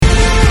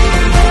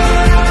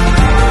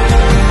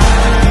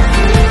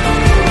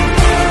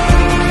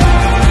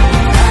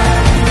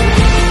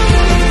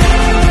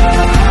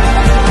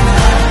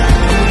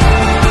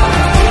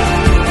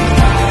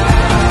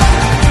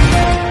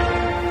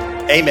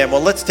Amen.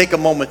 Well, let's take a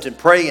moment and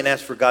pray and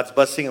ask for God's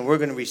blessing, and we're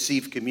going to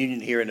receive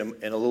communion here in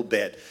a little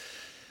bit.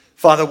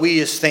 Father, we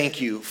just thank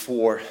you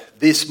for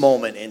this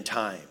moment in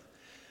time.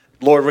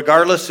 Lord,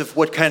 regardless of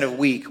what kind of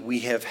week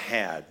we have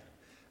had,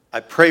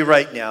 I pray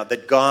right now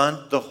that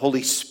God, the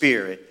Holy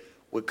Spirit,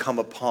 would come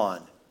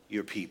upon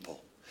your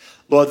people.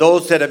 Lord,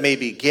 those that are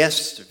maybe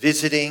guests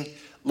visiting,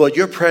 Lord,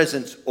 your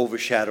presence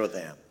overshadow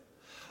them.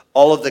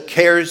 All of the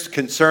cares,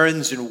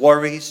 concerns, and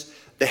worries,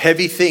 the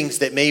heavy things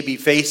that may be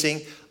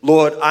facing,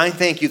 Lord, I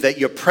thank you that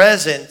your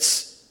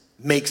presence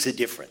makes a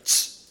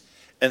difference.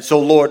 And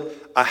so, Lord,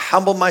 I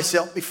humble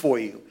myself before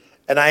you,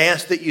 and I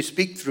ask that you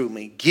speak through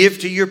me. Give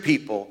to your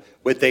people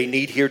what they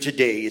need here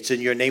today. It's in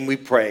your name we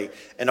pray.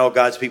 And all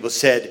God's people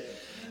said,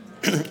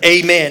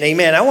 amen,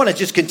 amen. I want to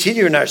just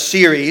continue in our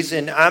series,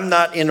 and I'm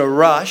not in a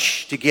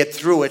rush to get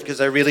through it because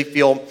I really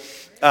feel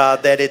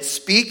that it's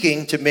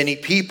speaking to many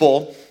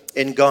people,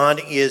 and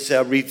God is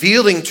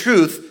revealing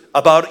truth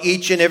about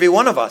each and every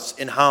one of us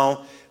and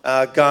how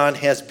God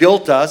has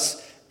built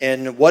us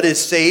and what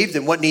is saved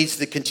and what needs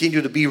to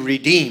continue to be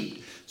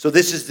redeemed. So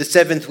this is the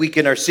 7th week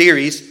in our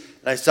series,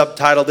 and I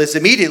subtitled this,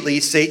 Immediately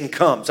Satan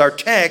Comes. Our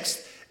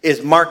text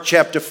is Mark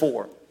chapter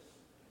 4.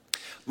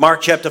 Mark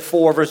chapter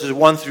 4, verses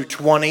 1 through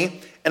 20.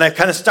 And I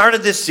kind of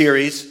started this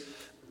series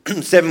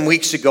 7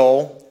 weeks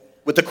ago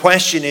with the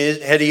question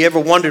is, had you ever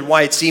wondered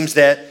why it seems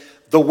that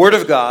the Word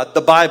of God, the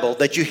Bible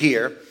that you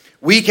hear,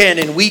 week in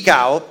and week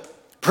out,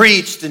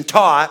 preached and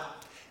taught,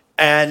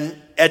 and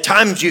at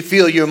times you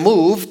feel you're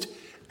moved,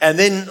 and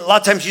then a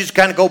lot of times you just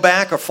kind of go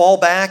back or fall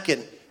back,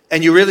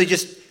 and you really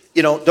just,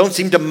 don't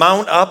seem to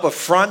mount up a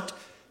front,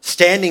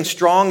 standing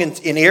strong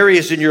in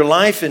areas in your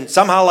life, and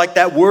somehow like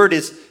that word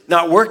is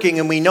not working,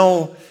 and I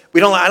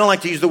don't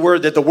like to use the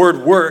word that the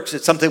word works.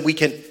 It's something we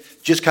can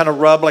just kind of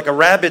rub like a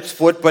rabbit's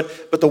foot,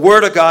 but the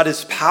Word of God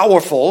is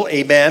powerful,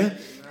 amen.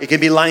 It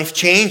can be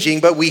life-changing,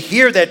 but we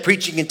hear that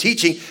preaching and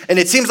teaching, and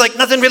it seems like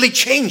nothing really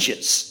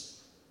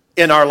changes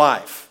in our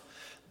life.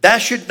 That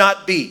should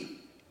not be.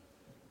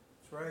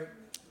 That's right.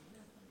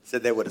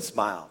 Said that with a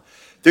smile.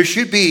 There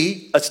should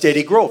be a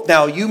steady growth.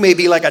 Now, you may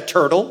be like a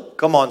turtle.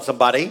 Come on,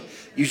 somebody.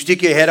 You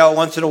stick your head out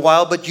once in a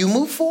while, but you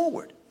move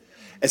forward.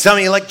 And some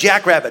of you like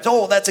jackrabbits.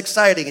 Oh, that's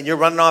exciting. And you're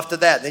running off to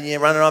that. Then you're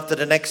running off to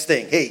the next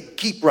thing. Hey,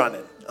 keep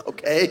running,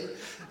 okay?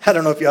 I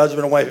don't know if your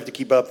husband and wife have to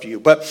keep up to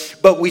you.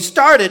 But we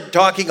started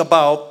talking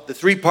about the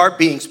 3-part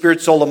being, spirit,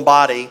 soul, and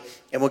body.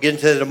 And we'll get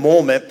into that in a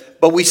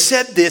moment. But we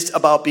said this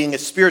about being a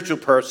spiritual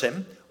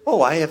person.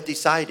 Oh, I have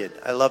decided.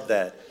 I love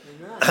that.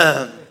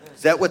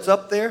 Is that what's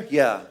up there?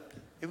 Yeah.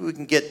 Maybe we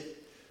can get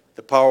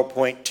the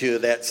PowerPoint to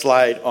that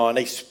slide on.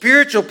 A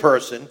spiritual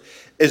person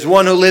is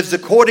one who lives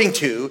according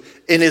to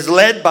and is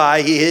led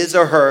by his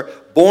or her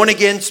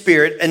born-again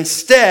spirit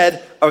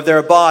instead of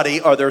their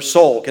body or their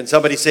soul. Can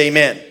somebody say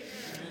amen?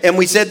 And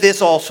we said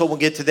this also, we'll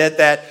get to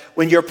that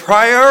when your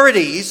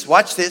priorities,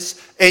 watch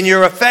this, and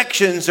your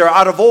affections are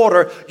out of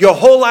order, your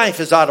whole life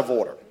is out of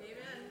order.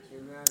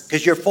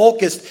 Because you're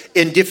focused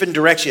in different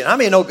directions. How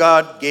many know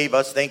God gave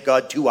us, thank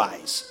God, 2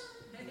 eyes?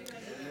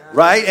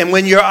 Right? And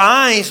when your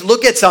eyes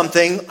look at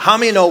something, how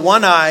many know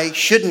one eye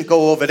shouldn't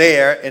go over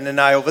there and an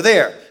eye over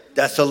there?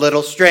 That's a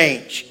little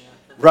strange.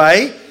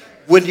 Right?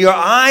 When your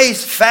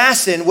eyes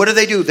fasten, what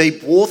do? They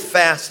both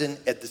fasten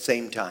at the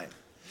same time.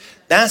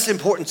 That's the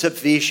importance of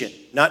vision,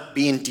 not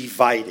being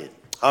divided.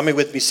 How many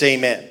with me say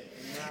amen?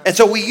 And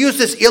so we use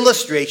this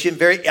illustration,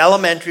 very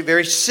elementary,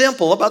 very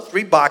simple, about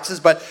 3 boxes,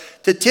 but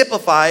to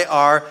typify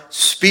our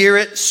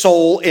spirit,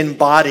 soul, and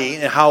body,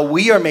 and how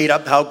we are made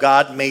up, how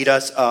God made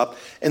us up.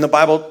 And the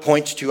Bible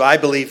points to, I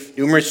believe,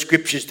 numerous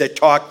scriptures that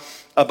talk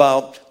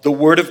about the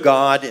Word of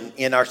God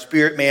in our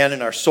spirit man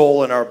and our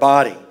soul and our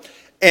body.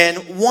 And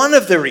one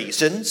of the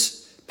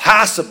reasons,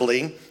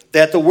 possibly,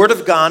 that the Word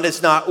of God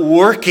is not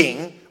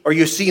working, or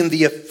you're seeing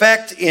the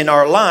effect in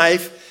our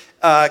life,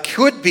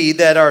 could be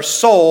that our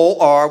soul,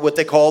 or what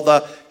they call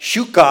the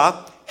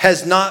shuka,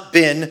 has not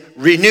been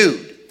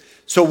renewed.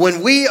 So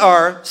when we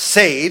are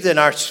saved in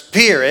our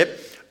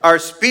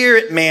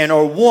spirit man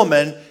or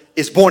woman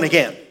is born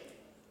again.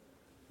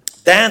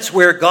 That's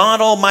where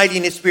God Almighty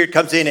and His Spirit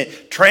comes in and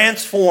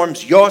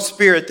transforms your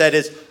spirit that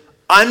is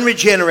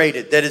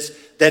unregenerated,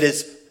 that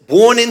is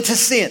born into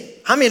sin.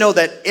 How many know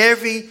that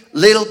every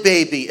little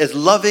baby, as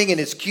loving and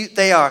as cute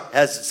they are,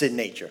 has a sin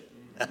nature?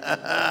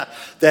 That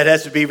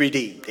has to be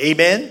redeemed.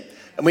 Amen?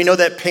 And we know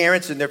that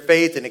parents and their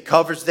faith, and it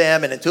covers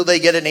them, and until they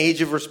get an age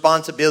of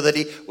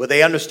responsibility where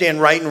they understand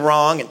right and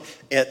wrong, and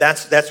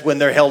that's when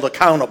they're held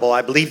accountable.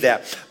 I believe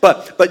that.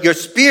 But your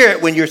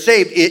spirit, when you're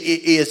saved,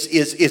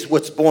 is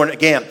what's born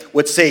again,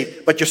 what's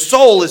saved. But your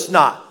soul is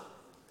not.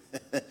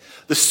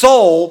 The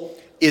soul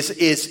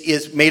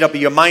is made up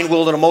of your mind,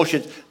 will, and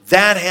emotions.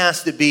 That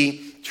has to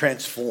be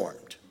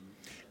transformed.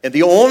 And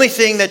the only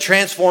thing that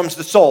transforms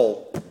the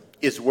soul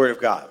is the Word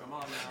of God.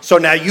 So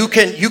now you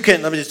can,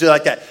 let me just do it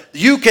like that.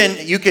 You can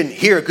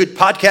hear a good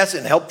podcast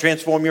and help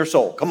transform your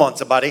soul. Come on,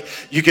 somebody.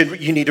 You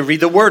need to read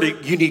the Word.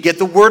 You need to get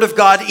the Word of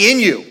God in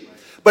you.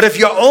 But if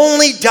your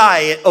only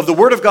diet of the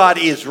Word of God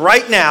is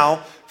right now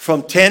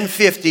from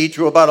 10:50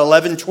 to about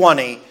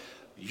 11:20,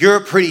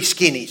 you're pretty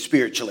skinny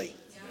spiritually.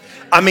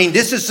 I mean,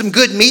 this is some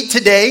good meat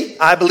today.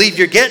 I believe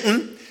you're getting,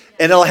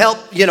 and it'll help,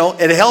 it'll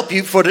help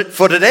you for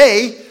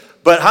today.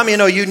 But how many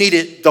know you need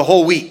it the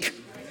whole week?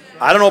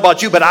 I don't know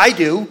about you, but I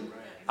do.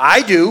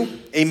 I do.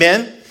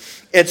 Amen.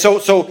 And so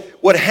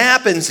what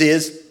happens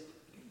is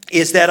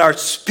that our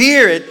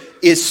spirit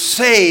is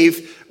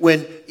saved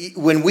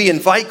when we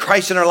invite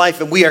Christ in our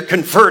life and we are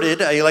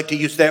converted. I like to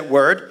use that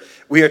word.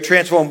 We are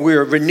transformed. We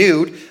are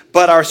renewed.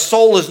 But our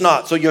soul is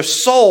not. So your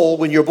soul,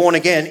 when you're born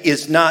again,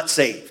 is not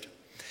saved.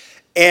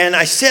 And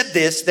I said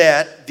this,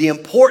 that the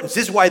importance,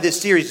 this is why this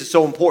series is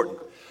so important.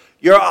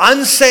 Your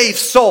unsaved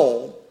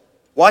soul,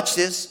 watch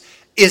this,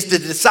 is the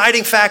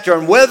deciding factor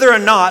on whether or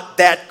not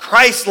that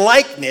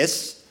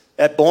Christ-likeness,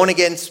 that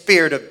born-again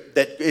spirit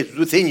that is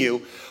within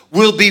you,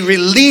 will be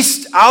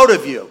released out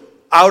of you,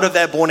 out of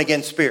that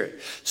born-again spirit.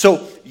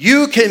 So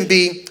you can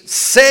be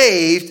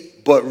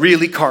saved, but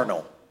really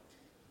carnal.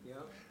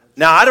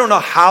 Now, I don't know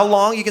how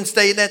long you can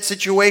stay in that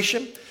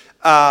situation.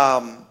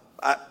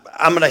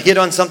 I'm going to hit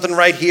on something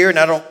right here, and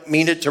I don't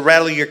mean it to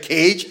rattle your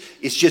cage.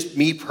 It's just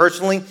me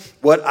personally.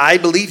 What I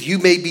believe, you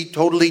may be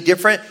totally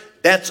different.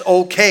 That's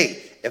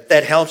okay if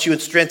that helps you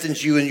and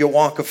strengthens you in your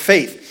walk of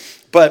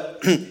faith.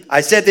 But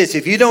I said this,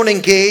 if you don't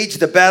engage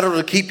the battle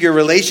to keep your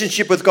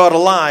relationship with God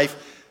alive,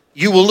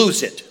 you will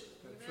lose it.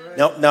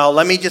 Right. Now,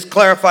 let me just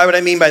clarify what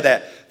I mean by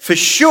that. For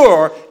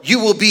sure, you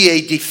will be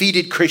a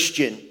defeated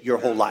Christian your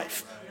whole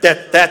life.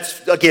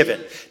 That's a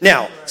given.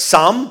 Now,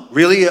 some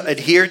really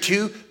adhere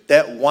to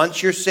that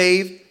once you're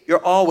saved,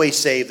 you're always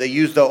saved. They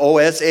use the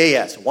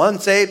OSAS.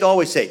 Once saved,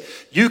 always saved.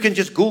 You can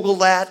just Google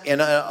that,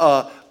 and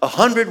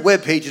 100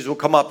 web pages will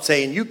come up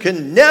saying you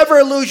can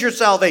never lose your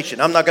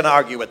salvation. I'm not going to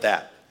argue with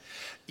that.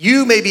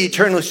 You may be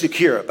eternally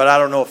secure, but I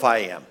don't know if I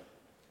am.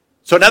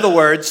 So in other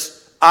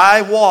words,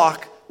 I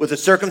walk with a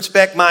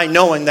circumspect mind,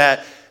 knowing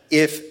that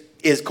if,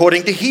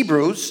 according to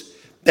Hebrews,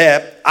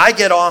 that I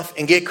get off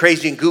and get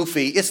crazy and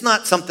goofy, it's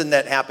not something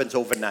that happens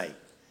overnight.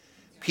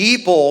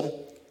 People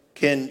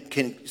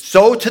can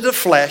sow to the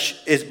flesh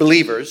as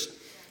believers,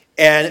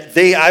 and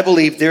I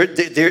believe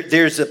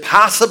there's a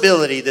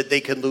possibility that they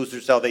can lose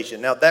their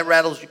salvation. Now, if that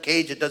rattles your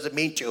cage, it doesn't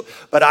mean to,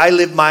 but I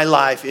live my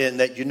life in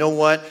that, you know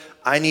what?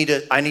 I need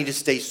to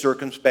stay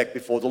circumspect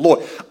before the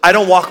Lord. I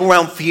don't walk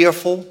around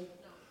fearful.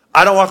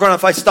 I don't walk around,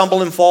 if I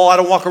stumble and fall, I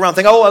don't walk around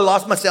thinking, I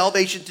lost my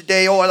salvation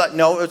today.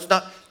 No, it's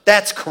not.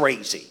 That's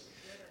crazy.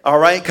 All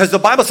right? Because the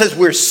Bible says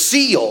we're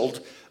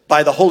sealed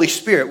by the Holy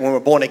Spirit when we're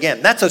born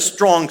again. That's a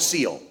strong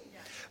seal.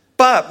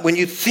 But when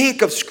you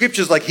think of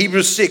scriptures like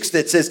Hebrews 6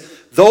 that says,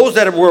 those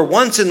that were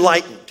once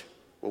enlightened,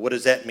 well, what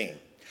does that mean?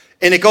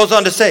 And it goes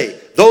on to say,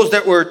 those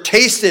that were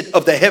tasted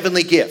of the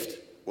heavenly gift,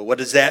 well, what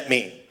does that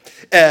mean?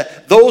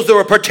 Those that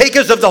were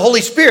partakers of the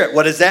Holy Spirit,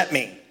 what does that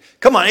mean?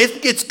 Come on,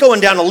 it's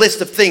going down a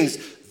list of things.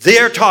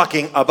 They're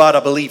talking about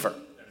a believer.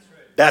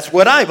 That's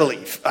what I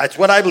believe. That's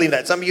what I believe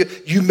that. Some of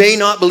you may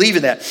not believe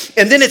in that.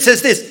 And then it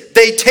says this,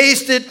 they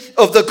tasted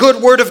of the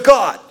good word of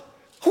God.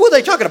 Who are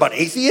they talking about?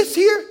 Atheists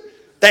here?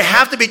 They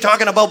have to be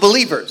talking about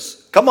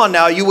believers. Come on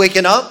now, are you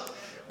waking up?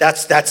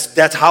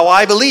 That's how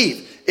I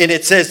believe. And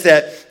it says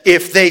that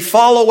if they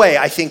fall away,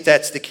 I think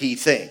that's the key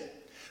thing.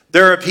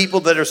 There are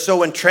people that are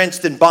so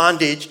entrenched in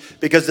bondage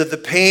because of the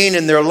pain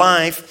in their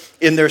life,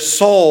 in their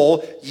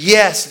soul.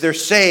 Yes, they're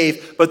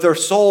saved, but their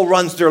soul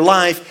runs their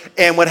life.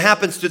 And what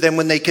happens to them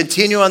when they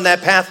continue on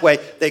that pathway,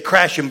 they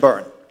crash and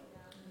burn.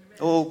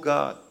 Oh,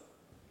 God.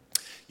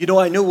 You know,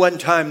 I knew one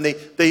time they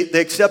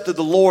accepted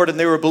the Lord and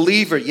they were a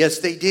believer. Yes,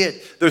 they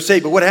did. They're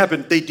saved, but what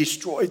happened? They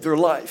destroyed their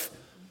life.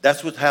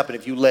 That's what happened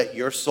if you let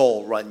your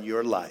soul run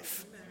your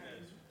life.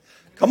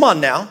 Come on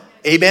now.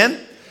 Amen.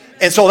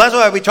 And so that's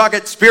why we talk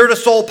at spirit of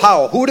soul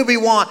power. Who do we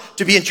want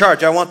to be in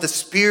charge? I want the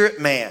spirit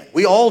man.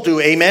 We all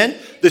do, amen?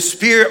 The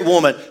spirit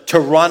woman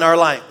to run our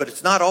life. But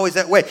it's not always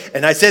that way.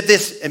 And I said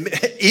this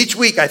each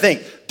week, I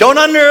think. Don't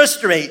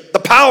underestimate the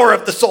power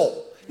of the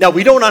soul. Now,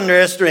 we don't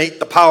underestimate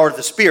the power of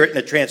the spirit in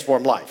a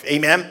transformed life.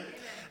 Amen?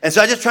 And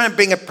so I just try to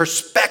bring a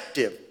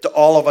perspective to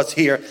all of us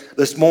here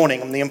this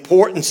morning on the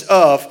importance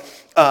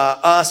of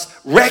us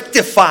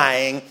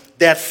rectifying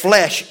that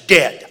flesh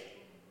dead.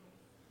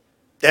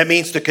 That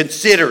means to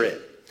consider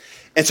it.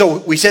 And so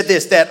we said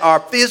this, that our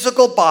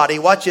physical body,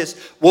 watch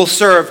this, will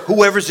serve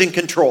whoever's in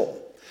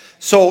control.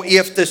 So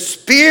if the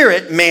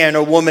spirit man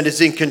or woman is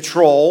in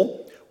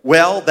control,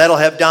 well, that'll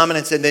have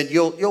dominance, and then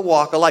you'll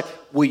walk a life.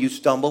 Will you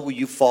stumble? Will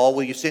you fall?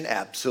 Will you sin?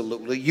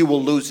 Absolutely. You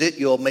will lose it.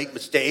 You'll make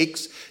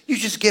mistakes. You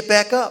just get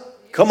back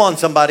up. Come on,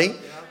 somebody.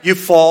 You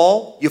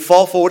fall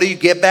forward, you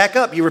get back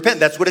up. You repent.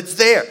 That's what it's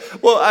there.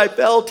 Well, I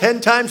fell 10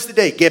 times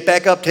today. Get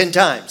back up 10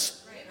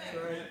 times.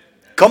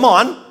 Come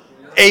on.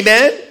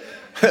 Amen?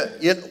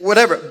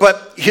 Whatever.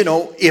 But,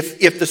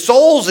 if the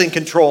soul's in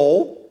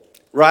control,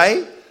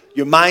 right?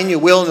 Your mind, your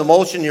will, and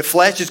emotion, your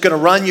flesh is going to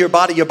run your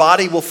body. Your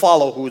body will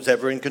follow who's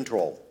ever in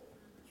control.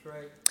 That's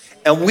right.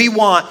 And we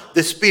want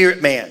the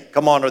spirit man,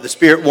 come on, or the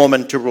spirit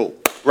woman to rule,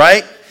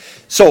 right?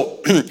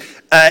 So,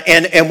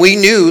 and we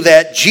knew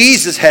that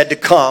Jesus had to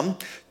come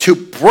to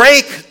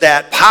break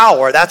that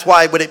power. That's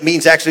why what it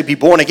means actually to be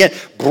born again.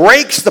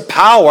 Breaks the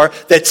power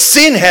that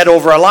sin had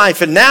over our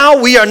life. And now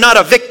we are not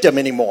a victim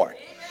anymore.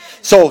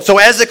 So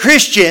as a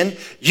Christian,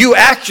 you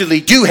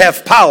actually do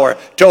have power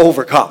to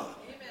overcome.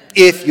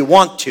 If you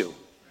want to.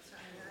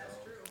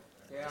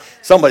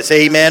 Somebody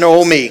say amen or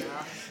oh me.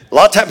 A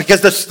lot of times,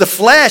 because the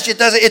flesh,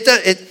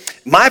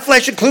 my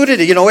flesh included,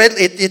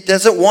 it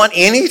doesn't want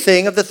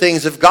anything of the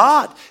things of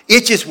God.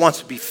 It just wants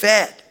to be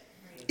fed.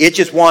 It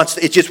just wants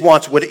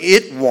what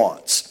it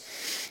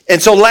wants.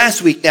 And so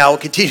last week now, we'll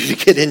continue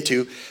to get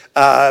into,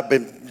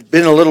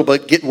 been a little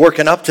bit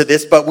working up to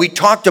this, but we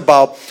talked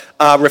about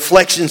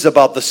reflections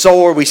about the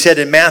sower. We said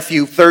in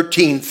Matthew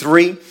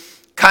 13:3,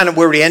 kind of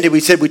where we ended,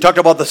 we talked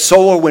about the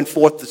sower went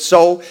forth to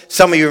sow.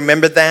 Some of you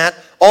remember that.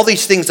 All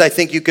these things I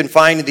think you can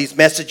find in these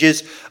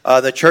messages,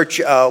 the church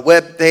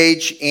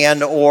webpage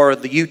and or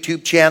the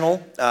YouTube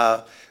channel.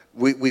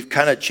 We've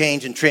kind of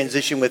changed and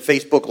transitioned with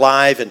Facebook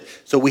Live, and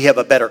so we have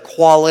a better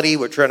quality.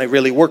 We're trying to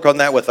really work on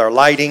that with our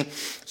lighting.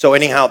 So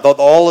anyhow,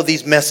 all of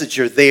these messages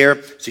are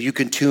there, so you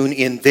can tune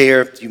in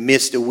there if you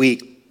missed a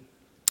week.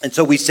 And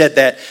so we said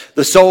that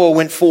the sower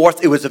went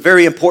forth. It was a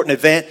very important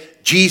event.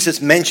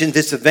 Jesus mentioned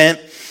this event.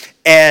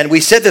 And we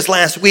said this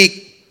last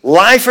week,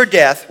 life or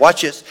death,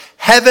 watch this,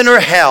 heaven or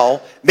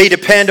hell may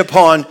depend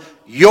upon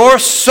your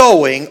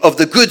sowing of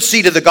the good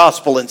seed of the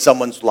gospel in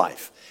someone's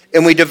life.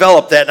 And we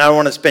developed that, and I don't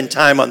want to spend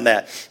time on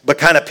that, but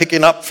kind of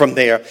picking up from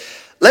there.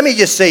 Let me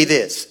just say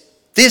this.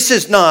 This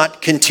is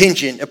not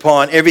contingent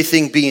upon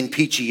everything being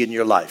peachy in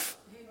your life.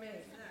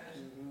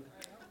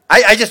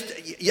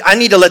 I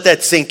need to let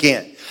that sink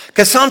in.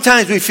 Because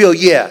sometimes we feel,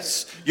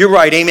 yes, you're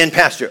right, amen,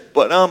 Pastor,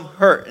 but I'm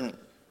hurting.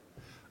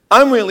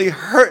 I'm really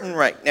hurting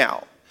right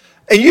now.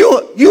 And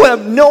you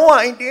have no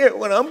idea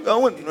what I'm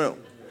going through.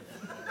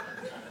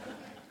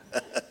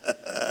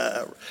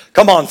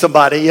 Come on,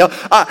 somebody. You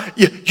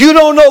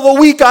don't know the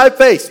week I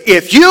face.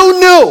 If you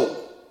knew,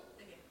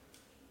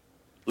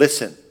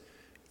 listen,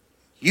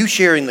 you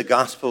sharing the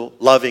gospel,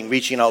 loving,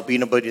 reaching out,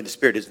 being obedient to the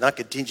Spirit is not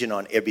contingent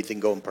on everything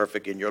going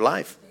perfect in your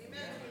life.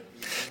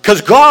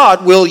 Because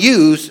God will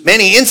use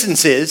many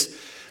instances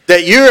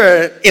that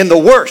you're in the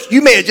worst.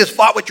 You may have just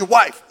fought with your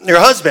wife, your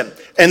husband,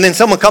 and then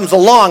someone comes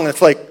along and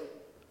it's like,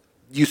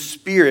 the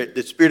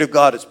Spirit of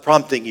God is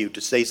prompting you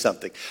to say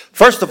something.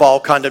 First of all,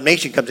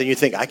 condemnation comes in. You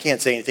think, I can't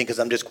say anything because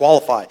I'm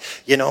disqualified.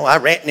 I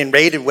ranted and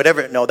raved,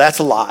 whatever. No, that's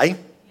a lie.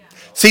 Yeah.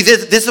 See,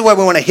 this is why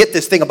we want to hit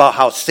this thing about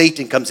how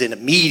Satan comes in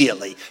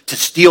immediately to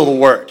steal the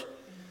word.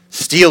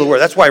 Steal the word.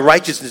 That's why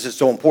righteousness is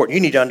so important.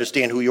 You need to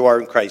understand who you are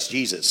in Christ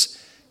Jesus.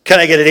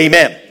 Can I get an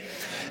amen?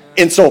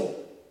 And so,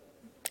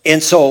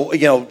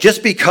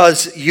 just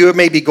because you're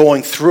maybe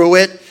going through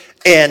it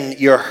and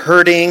you're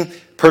hurting,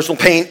 personal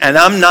pain, and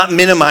I'm not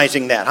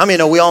minimizing that. I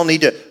mean,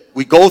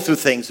 we go through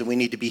things and we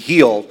need to be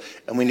healed,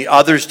 and we need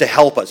others to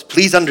help us.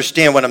 Please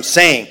understand what I'm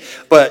saying.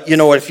 But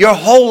if your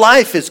whole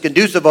life is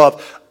conducive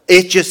of,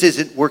 it just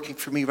isn't working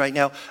for me right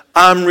now.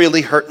 I'm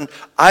really hurting.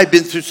 I've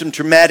been through some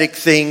traumatic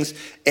things,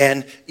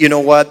 and you know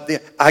what?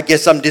 I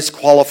guess I'm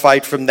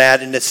disqualified from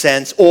that in a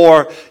sense.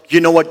 Or, you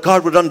know what?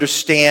 God would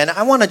understand.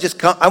 I want to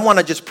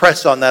just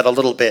press on that a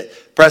little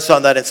bit. Press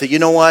on that and say, you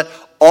know what?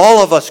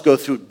 All of us go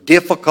through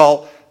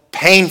difficult,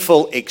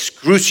 painful,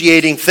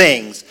 excruciating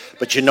things.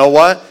 But you know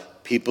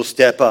what? People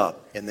step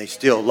up and they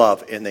still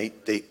love and they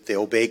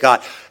obey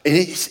God. And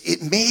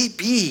it may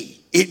be,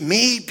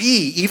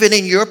 even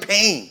in your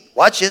pain,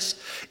 watch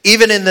this,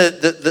 even in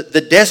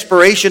the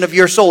desperation of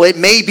your soul, it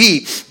may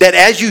be that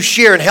as you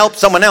share and help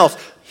someone else,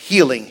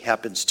 healing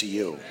happens to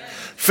you.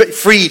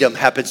 Freedom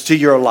happens to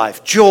your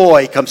life.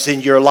 Joy comes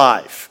in your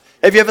life.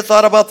 Have you ever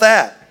thought about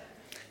that?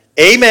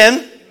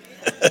 Amen.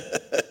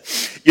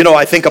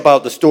 I think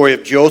about the story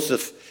of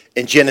Joseph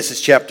in Genesis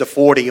chapter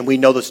 40, and we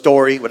know the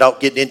story without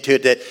getting into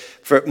it. That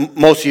for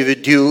most of you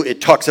do,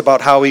 it talks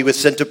about how he was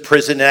sent to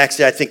prison, and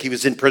actually I think he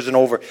was in prison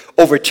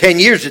over 10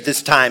 years at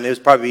this time. It was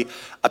probably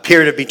a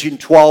period of between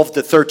 12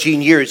 to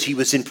 13 years he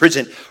was in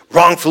prison,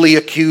 wrongfully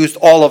accused,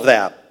 all of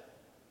that.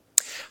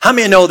 How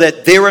many know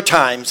that there were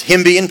times,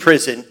 him being in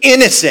prison,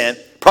 innocent,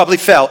 probably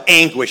felt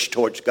anguish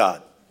towards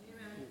God?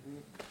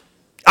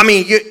 I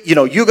mean,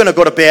 you're going to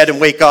go to bed and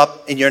wake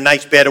up in your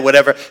nice bed or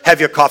whatever, have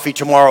your coffee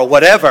tomorrow,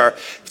 whatever.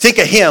 Think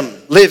of him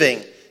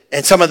living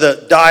and some of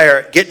the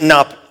dire getting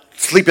up,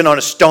 sleeping on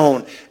a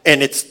stone,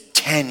 and it's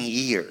 10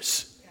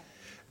 years.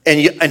 And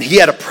he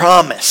had a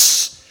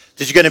promise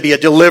that you're going to be a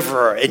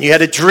deliverer, and you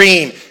had a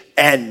dream,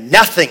 and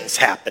nothing's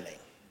happening.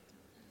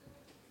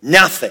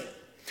 Nothing.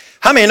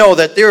 How many know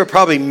that there are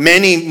probably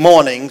many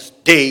mornings,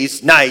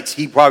 days, nights,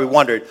 he probably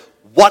wondered,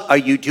 what are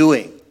you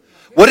doing?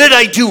 What did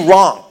I do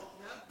wrong?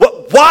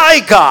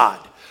 Why, God?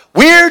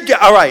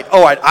 All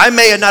right, I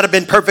may not have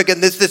been perfect in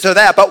this or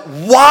that, but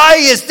why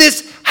is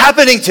this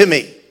happening to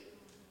me?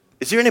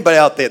 Is there anybody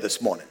out there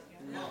this morning?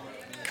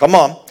 Come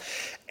on.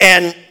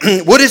 And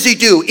what does he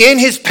do? In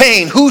his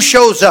pain, who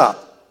shows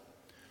up?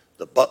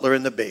 The butler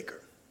and the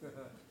baker.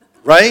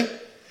 Right?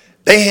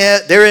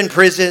 They're in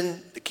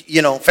prison. The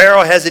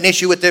Pharaoh has an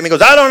issue with them. He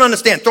goes, I don't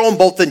understand. Throw them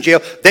both in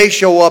jail. They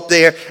show up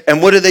there.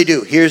 And what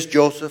do? Here's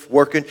Joseph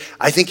working.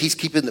 I think he's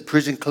keeping the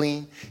prison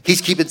clean.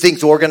 He's keeping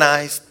things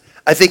organized.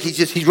 I think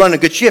he's running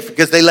a good shift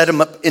because they let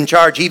him up in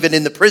charge even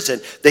in the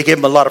prison. They gave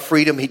him a lot of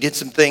freedom. He did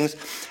some things.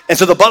 And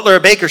so the butler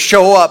and baker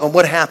show up, and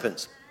what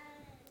happens?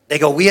 They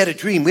go, we had a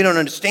dream. We don't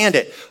understand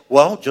it.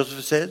 Well,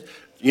 Joseph says,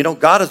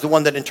 God is the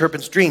one that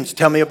interprets dreams.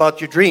 Tell me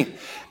about your dream.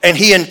 And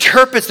he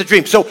interprets the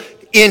dream. So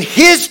in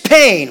his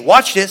pain,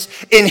 watch this,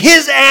 in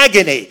his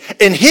agony,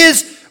 in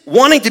his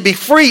wanting to be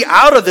free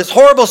out of this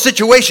horrible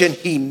situation,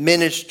 he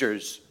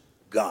ministers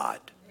God.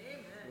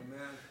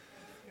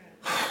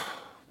 Amen.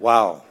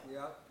 Wow.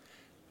 Yep.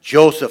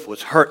 Joseph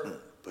was hurting,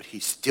 but he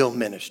still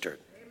ministered.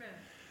 Amen.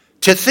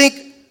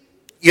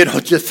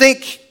 To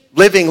think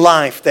living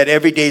life that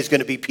every day is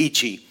going to be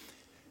peachy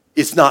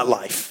is not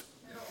life.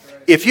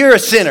 If you're a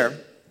sinner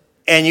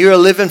and you're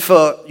living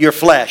for your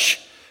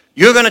flesh,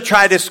 you're going to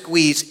try to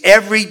squeeze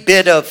every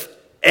bit of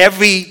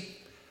every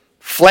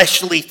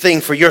fleshly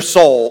thing for your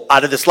soul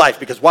out of this life.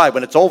 Because why?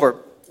 When it's over,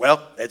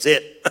 well, that's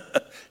it.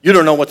 You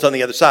don't know what's on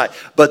the other side.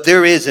 But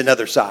there is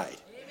another side.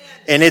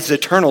 And it's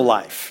eternal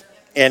life.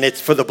 And it's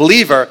for the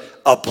believer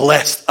a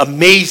blessed,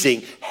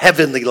 amazing,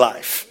 heavenly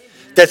life.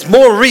 That's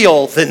more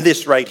real than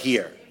this right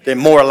here. They're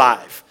more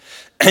alive.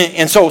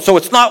 And so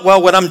it's not,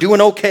 well, when I'm doing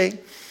okay,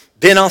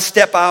 then I'll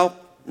step out.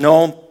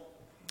 No.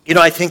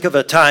 I think of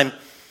a time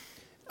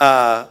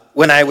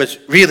when I was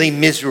really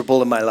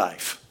miserable in my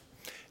life.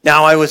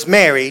 Now, I was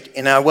married,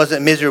 and I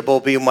wasn't miserable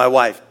being my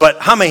wife. But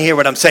how many hear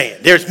what I'm saying?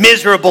 There's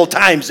miserable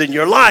times in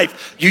your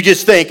life. You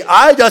just think,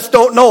 I just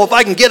don't know if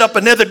I can get up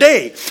another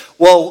day.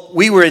 Well,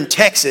 we were in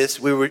Texas.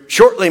 We were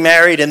shortly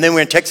married, and then we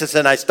were in Texas,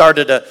 and I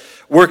started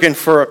working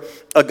for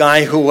a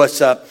guy who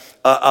was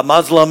a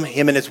Muslim.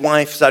 Him and his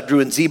wife,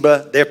 Sadru and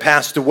Ziba, they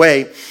passed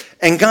away.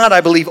 And God,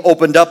 I believe,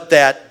 opened up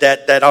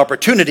that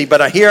opportunity.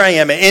 But here I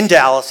am in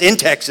Dallas, in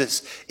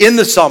Texas, in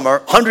the summer,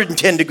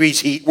 110 degrees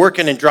heat,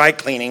 working in dry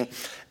cleaning.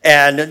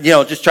 And,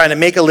 just trying to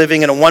make a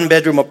living in a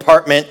one-bedroom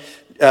apartment,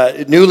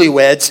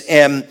 newlyweds.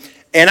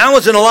 And I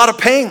was in a lot of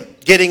pain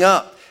getting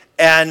up.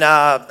 And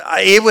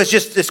it was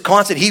just this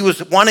constant. He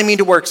was wanting me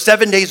to work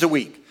 7 days a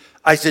week.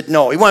 I said,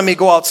 no. He wanted me to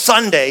go out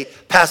Sunday,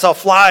 pass out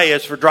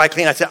flyers for dry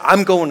cleaning. I said,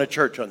 I'm going to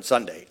church on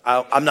Sunday.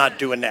 I'm not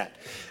doing that.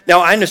 Now,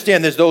 I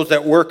understand there's those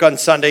that work on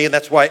Sunday, and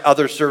that's why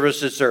other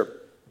services are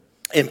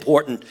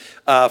important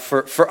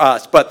for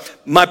us. But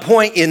my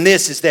point in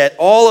this is that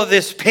all of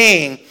this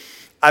pain,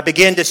 I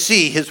began to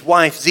see his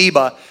wife,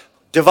 Ziba,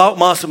 devout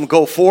Muslim,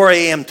 go 4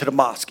 a.m. to the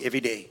mosque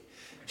every day.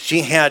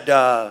 She had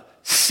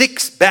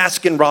 6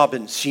 Baskin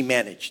Robbins she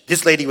managed.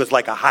 This lady was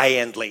like a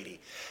high-end lady.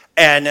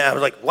 And I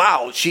was like,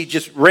 wow, she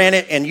just ran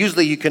it. And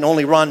usually you can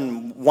only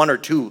run 1 or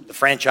 2, the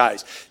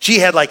franchise. She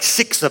had like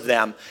 6 of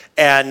them.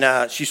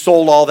 And she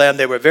sold all them.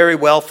 They were very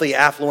wealthy,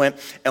 affluent.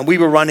 And we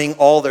were running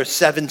all their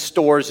 7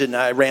 stores. And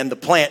I ran the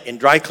plant in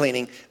dry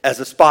cleaning as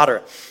a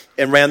spotter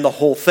and ran the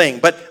whole thing.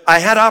 But I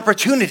had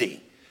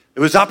opportunity. It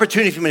was an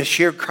opportunity for me to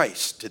share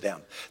Christ to them.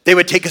 They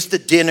would take us to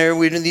dinner.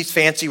 We were in these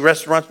fancy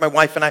restaurants, my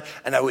wife and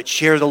I would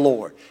share the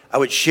Lord. I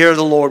would share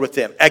the Lord with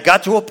them. I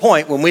got to a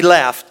point when we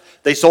left,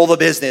 they sold the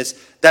business,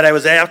 that I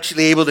was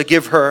actually able to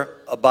give her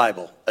a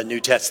Bible, a New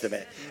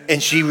Testament.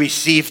 And she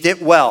received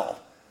it well.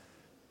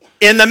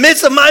 In the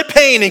midst of my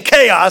pain and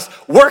chaos,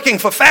 working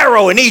for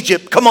Pharaoh in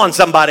Egypt, come on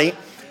somebody,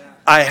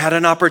 I had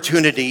an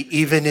opportunity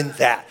even in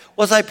that.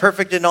 Was I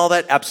perfect in all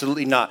that?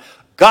 Absolutely not.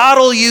 God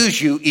will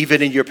use you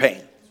even in your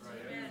pain.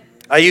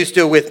 Are you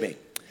still with me?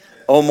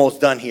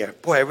 Almost done here.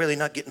 Boy, I'm really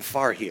not getting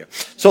far here.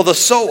 So the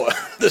sower,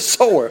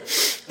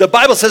 the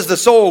Bible says the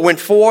sower went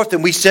forth,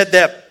 and we said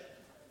that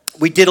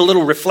we did a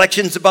little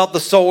reflections about the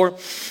sower,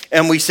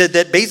 and we said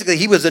that basically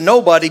he was a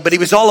nobody, but he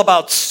was all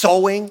about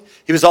sowing.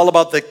 He was all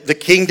about the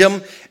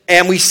kingdom.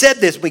 And we said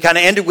this, we kind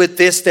of ended with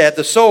this, that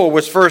the sower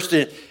was first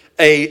an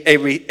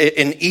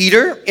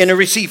eater and a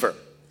receiver.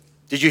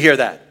 Did you hear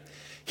that?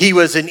 He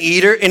was an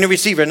eater and a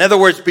receiver. In other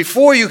words,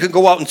 before you can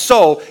go out and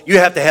sow, you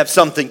have to have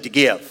something to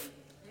give.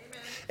 Amen.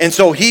 And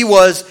so he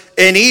was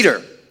an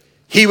eater.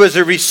 He was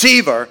a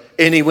receiver,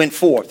 and he went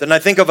forth. And I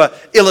think of an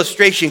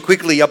illustration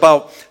quickly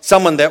about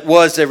someone that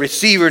was a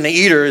receiver and an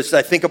eater. Is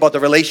I think about the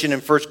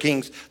relationship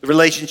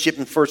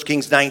in 1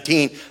 Kings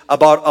 19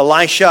 about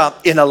Elisha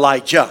and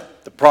Elijah,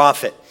 the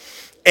prophet.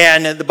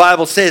 And the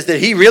Bible says that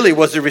he really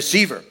was a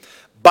receiver.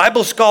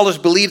 Bible scholars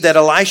believe that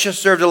Elisha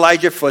served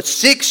Elijah for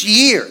 6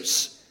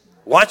 years.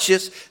 Watch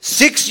this.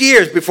 6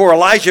 years before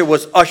Elijah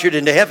was ushered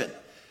into heaven.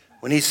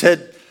 When he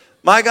said,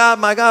 my God,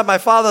 my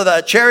Father, the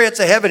chariots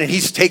of heaven, and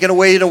he's taken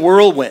away in a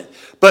whirlwind.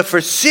 But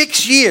for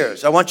 6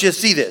 years, I want you to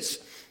see this.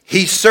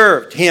 He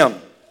served him.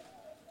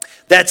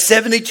 That's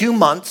 72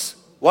 months.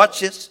 Watch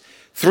this.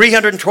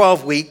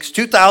 312 weeks,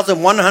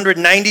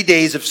 2,190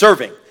 days of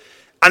serving.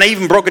 And I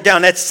even broke it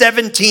down. That's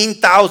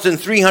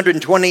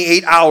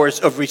 17,328 hours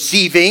of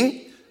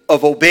receiving,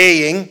 of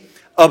obeying,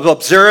 of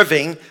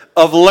observing,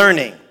 of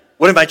learning.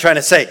 What am I trying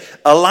to say?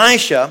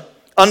 Elisha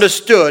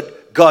understood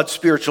God's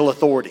spiritual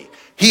authority.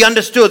 He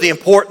understood the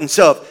importance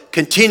of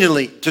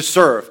continually to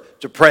serve,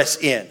 to press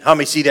in. How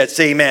many see that?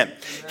 Say amen.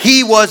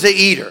 He was an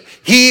eater.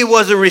 He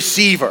was a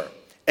receiver.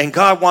 And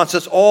God wants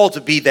us all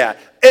to be that.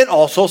 And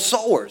also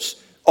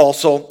sowers.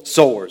 Also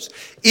sowers.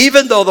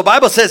 Even though the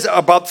Bible says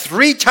about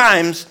 3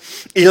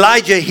 times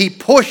Elijah, he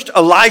pushed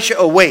Elisha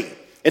away.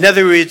 In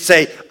other words, he'd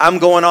say, I'm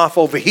going off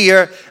over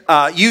here.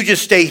 You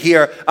just stay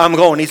here. I'm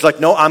going. He's like,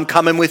 no, I'm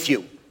coming with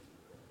you.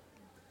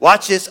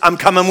 Watch this. I'm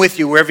coming with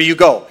you wherever you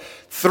go.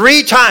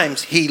 3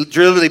 times he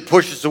literally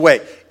pushes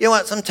away. You know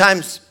what?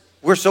 Sometimes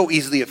we're so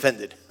easily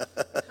offended.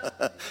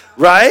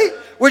 Right?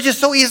 We're just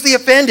so easily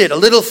offended. A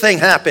little thing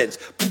happens.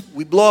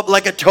 We blow up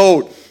like a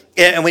toad.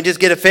 And we just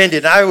get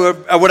offended. I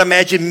would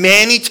imagine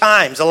many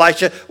times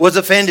Elisha was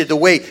offended the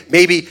way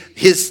maybe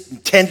his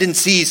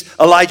tendencies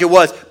Elijah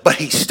was. But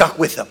he stuck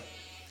with them.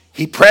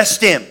 He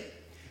pressed in.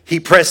 He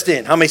pressed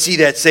in. How many see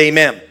that? Say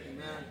amen.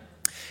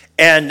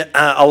 And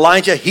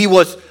Elisha, he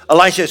was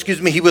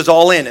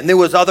all in. And there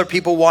was other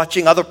people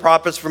watching, other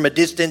prophets from a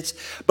distance.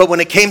 But when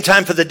it came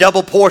time for the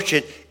double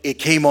portion, it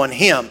came on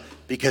him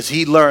because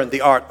he learned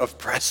the art of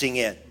pressing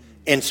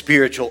in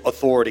spiritual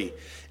authority.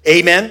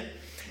 Amen?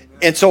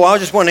 And so I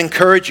just want to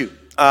encourage you.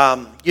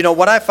 You know,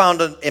 what I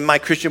found in my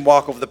Christian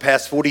walk over the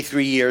past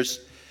 43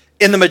 years,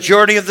 in the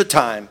majority of the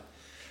time,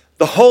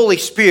 the Holy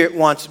Spirit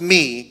wants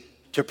me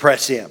to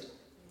press in.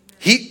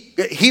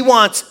 He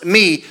wants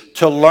me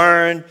to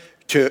learn,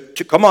 to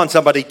come on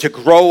somebody, to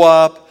grow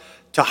up,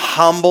 to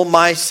humble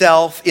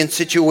myself in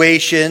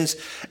situations,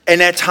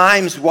 and at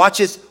times, watch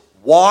this,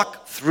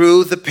 walk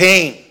through the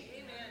pain.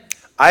 Amen.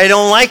 I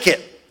don't like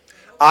it.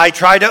 I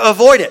try to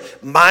avoid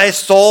it. My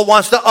soul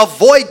wants to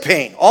avoid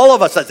pain. All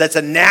of us, that's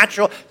a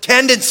natural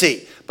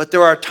tendency. But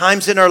there are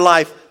times in our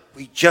life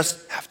we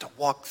just have to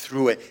walk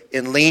through it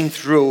and lean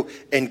through,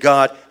 and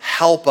God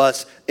help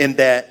us in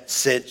that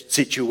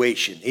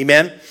situation.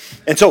 Amen?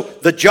 And so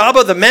the job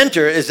of the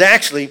mentor is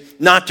actually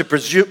not to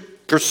pursue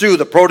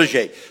the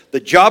protege. The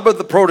job of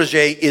the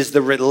protege is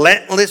the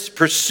relentless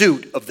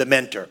pursuit of the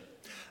mentor.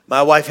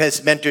 My wife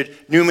has mentored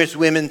numerous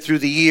women through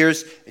the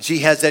years, and she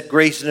has that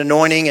grace and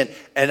anointing,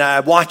 and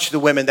I watched the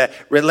women that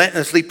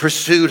relentlessly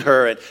pursued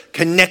her and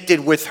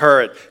connected with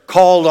her and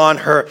called on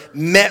her,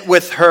 met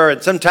with her,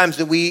 and sometimes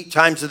the wee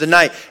times of the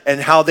night,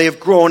 and how they have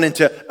grown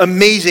into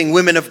amazing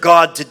women of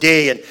God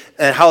today,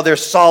 and how they're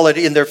solid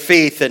in their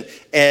faith,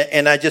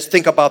 and I just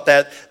think about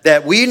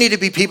that we need to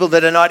be people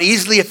that are not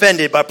easily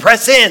offended, but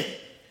press in.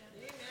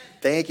 Amen.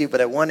 Thank you for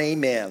that one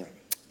amen.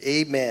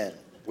 Amen.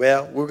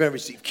 Well, we're going to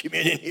receive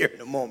communion here in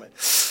a moment.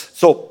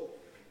 So,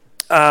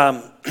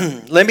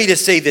 let me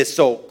just say this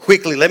so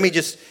quickly. Let me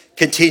just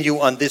continue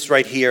on this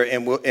right here,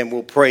 and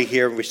we'll pray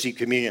here and receive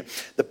communion.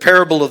 The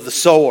parable of the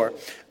sower.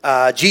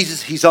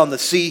 Jesus, he's on the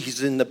sea.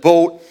 He's in the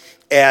boat.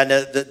 And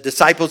the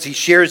disciples, he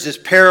shares this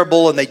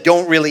parable, and they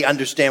don't really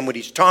understand what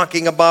he's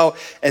talking about.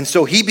 And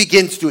so he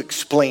begins to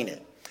explain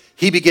it.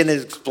 He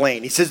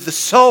says, the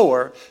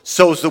sower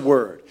sows the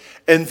word.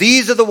 And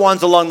these are the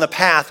ones along the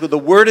path where the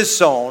word is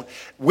sown.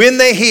 When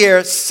they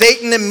hear,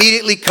 Satan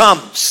immediately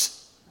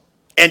comes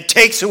and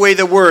takes away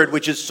the word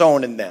which is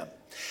sown in them.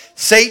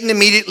 Satan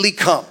immediately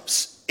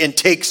comes and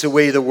takes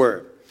away the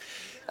word.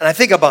 And I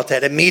think about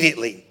that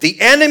immediately. The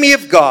enemy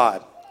of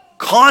God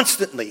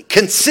constantly,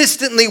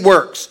 consistently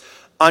works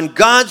on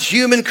God's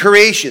human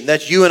creation,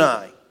 that's you and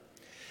I,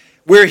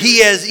 where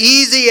he has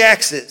easy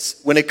access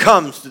when it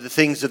comes to the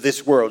things of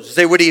this world. You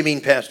say, what do you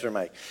mean, Pastor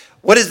Mike?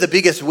 What is the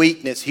biggest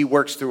weakness he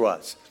works through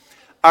us?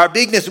 Our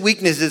biggest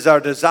weakness is our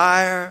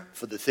desire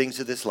for the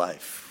things of this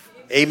life.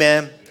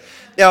 Amen.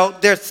 Now,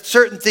 there's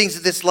certain things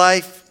of this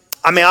life.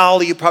 I mean, all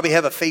of you probably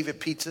have a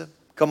favorite pizza.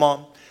 Come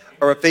on.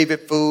 Or a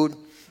favorite food.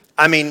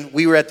 I mean,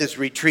 we were at this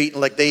retreat,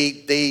 and like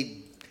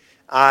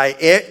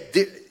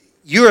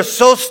you are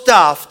so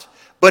stuffed,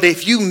 but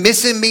if you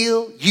miss a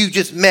meal, you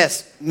just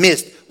missed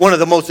one of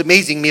the most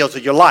amazing meals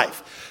of your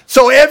life.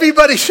 So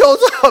everybody shows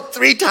up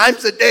 3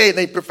 times a day, and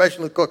they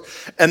professionally cook.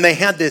 And they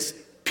had this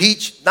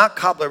peach, not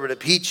cobbler, but a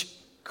peach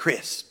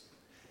crisp.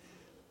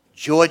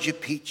 Georgia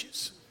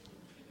peaches.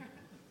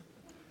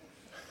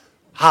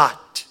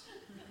 Hot.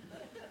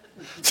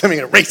 So I'm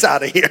going to race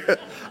out of here.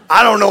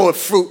 I don't know if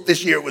fruit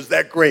this year was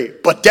that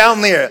great, but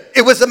down there,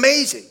 it was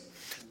amazing.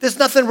 There's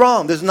nothing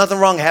wrong. There's nothing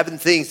wrong having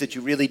things that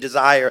you really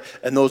desire,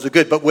 and those are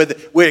good. But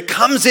where it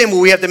comes in,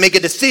 where we have to make a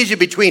decision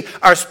between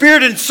our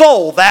spirit and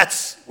soul,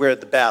 that's where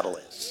the battle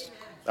is.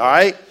 All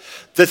right?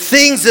 The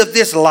things of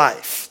this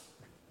life.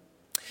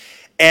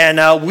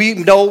 And we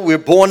know we're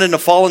born in a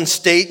fallen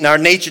state, and our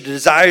nature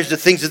desires the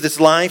things of this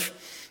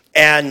life.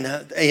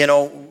 And, you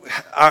know,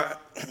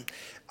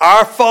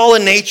 our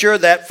fallen nature,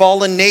 that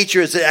fallen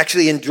nature is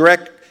actually in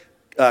direct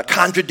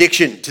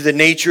contradiction to the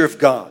nature of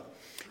God.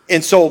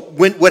 And so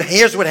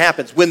here's what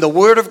happens. When the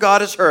word of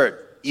God is heard,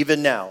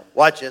 even now,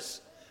 watch this,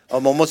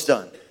 I'm almost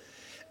done.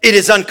 It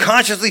is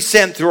unconsciously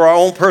sent through our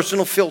own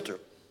personal filter.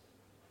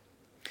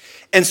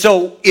 And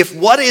so if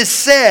what is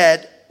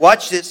said,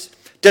 watch this,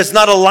 does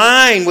not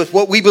align with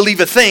what we believe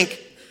or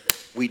think,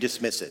 we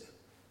dismiss it.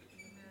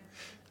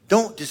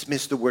 Don't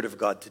dismiss the word of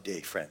God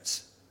today,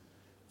 friends.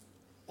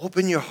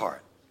 Open your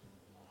heart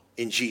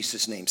in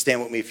Jesus' name.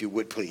 Stand with me if you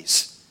would,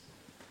 please.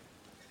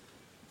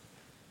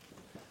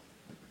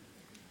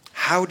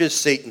 How does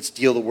Satan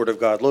steal the word of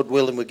God? Lord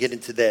willing, we'll get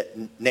into that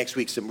next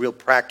week, some real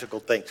practical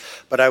things.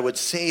 But I would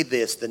say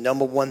this, the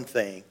number one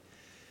thing,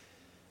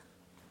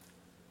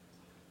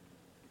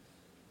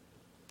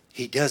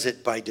 he does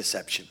it by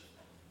deception.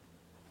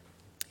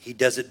 He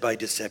does it by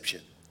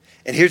deception.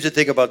 And here's the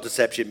thing about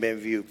deception. Many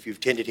of you, if you've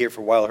attended here for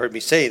a while, heard me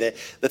say that.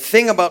 The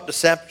thing about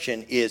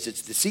deception is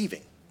it's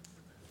deceiving.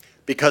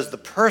 Because the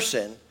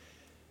person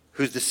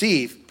who's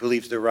deceived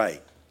believes they're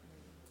right.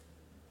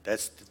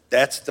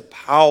 That's the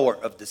power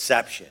of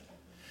deception.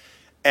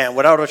 And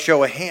without a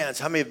show of hands,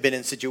 how many have been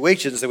in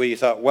situations where you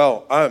thought,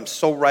 well, I'm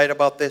so right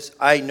about this.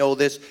 I know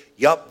this.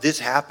 Yup, this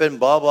happened,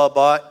 blah, blah,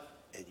 blah.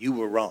 And you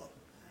were wrong.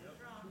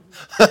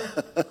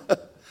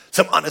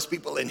 Some honest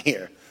people in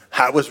here.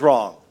 I was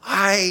wrong.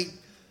 I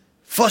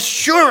for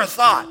sure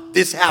thought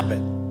this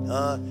happened.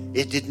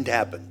 It didn't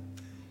happen.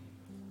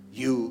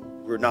 You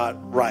were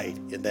not right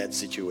in that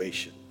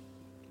situation.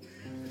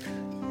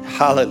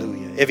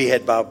 Hallelujah. Every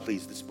head bowed,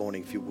 please, this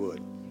morning, if you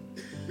would.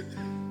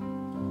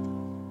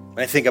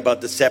 When I think about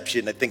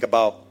deception, I think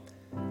about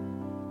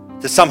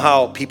that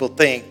somehow people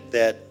think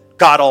that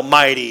God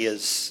Almighty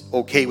is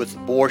okay with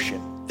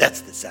abortion.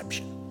 That's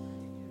deception.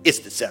 It's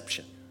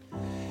deception.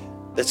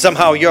 That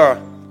somehow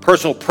your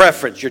personal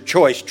preference, your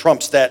choice,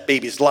 trumps that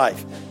baby's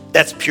life.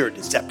 That's pure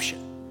deception.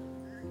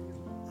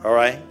 All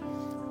right?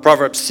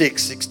 Proverbs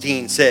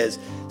 6:16 says,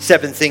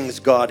 7 things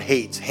God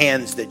hates,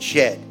 hands that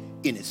shed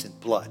innocent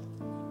blood.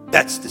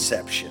 That's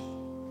deception.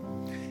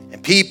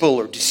 And people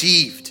are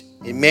deceived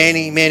in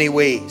many, many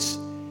ways.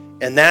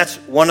 And that's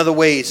one of the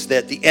ways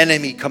that the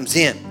enemy comes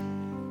in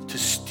to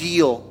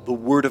steal the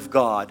word of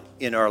God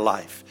in our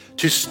life,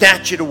 to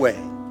snatch it away.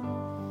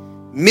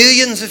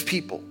 Millions of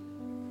people,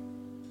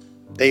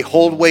 they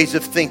hold ways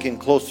of thinking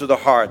close to their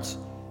hearts,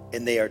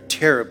 and they are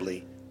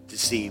terribly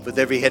deceived. With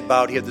every head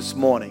bowed here this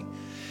morning,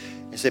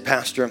 you say,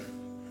 Pastor, I'm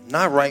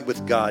not right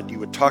with God. You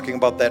were talking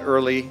about that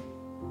early.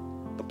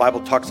 The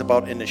Bible talks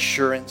about an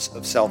assurance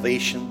of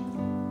salvation.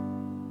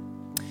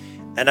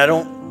 And I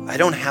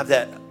don't have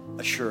that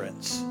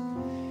assurance.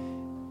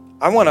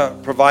 I want to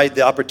provide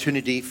the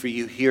opportunity for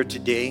you here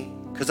today,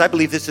 because I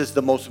believe this is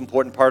the most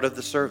important part of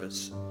the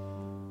service,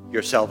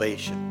 your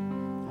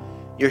salvation.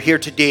 You're here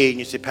today and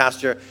you say,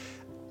 Pastor,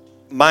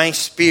 my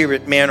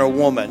spirit, man or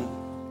woman,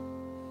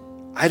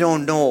 I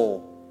don't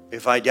know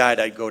if I died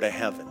I'd go to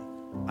heaven.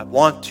 I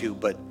want to,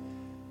 but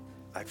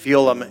I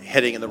feel I'm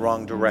heading in the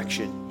wrong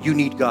direction. You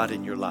need God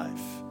in your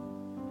life.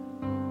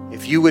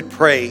 If you would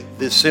pray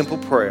this simple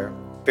prayer,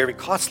 very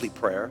costly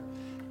prayer,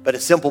 but a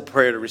simple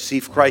prayer to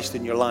receive Christ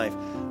in your life,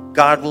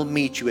 God will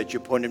meet you at your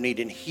point of need,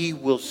 and He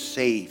will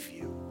save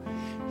you.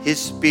 His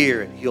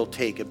Spirit He'll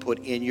take and put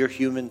in your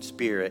human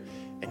spirit,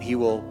 and He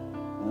will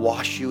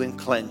wash you and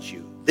cleanse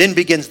you. Then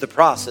begins the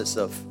process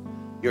of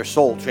your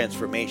soul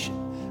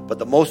transformation. But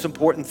the most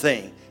important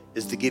thing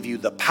is to give you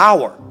the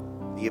power,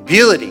 the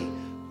ability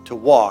to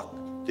walk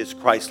this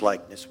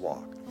Christ-likeness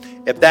walk.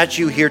 If that's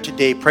you here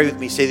today, pray with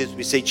me. Say this with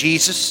me. Say,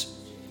 Jesus,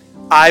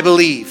 I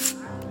believe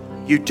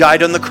you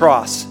died on the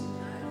cross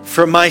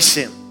for my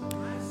sin.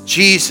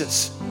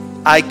 Jesus,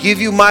 I give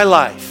you my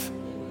life.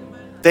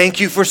 Thank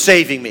you for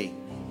saving me.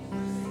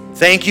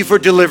 Thank you for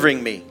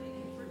delivering me.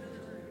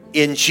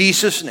 In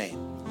Jesus' name,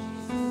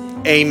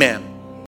 amen.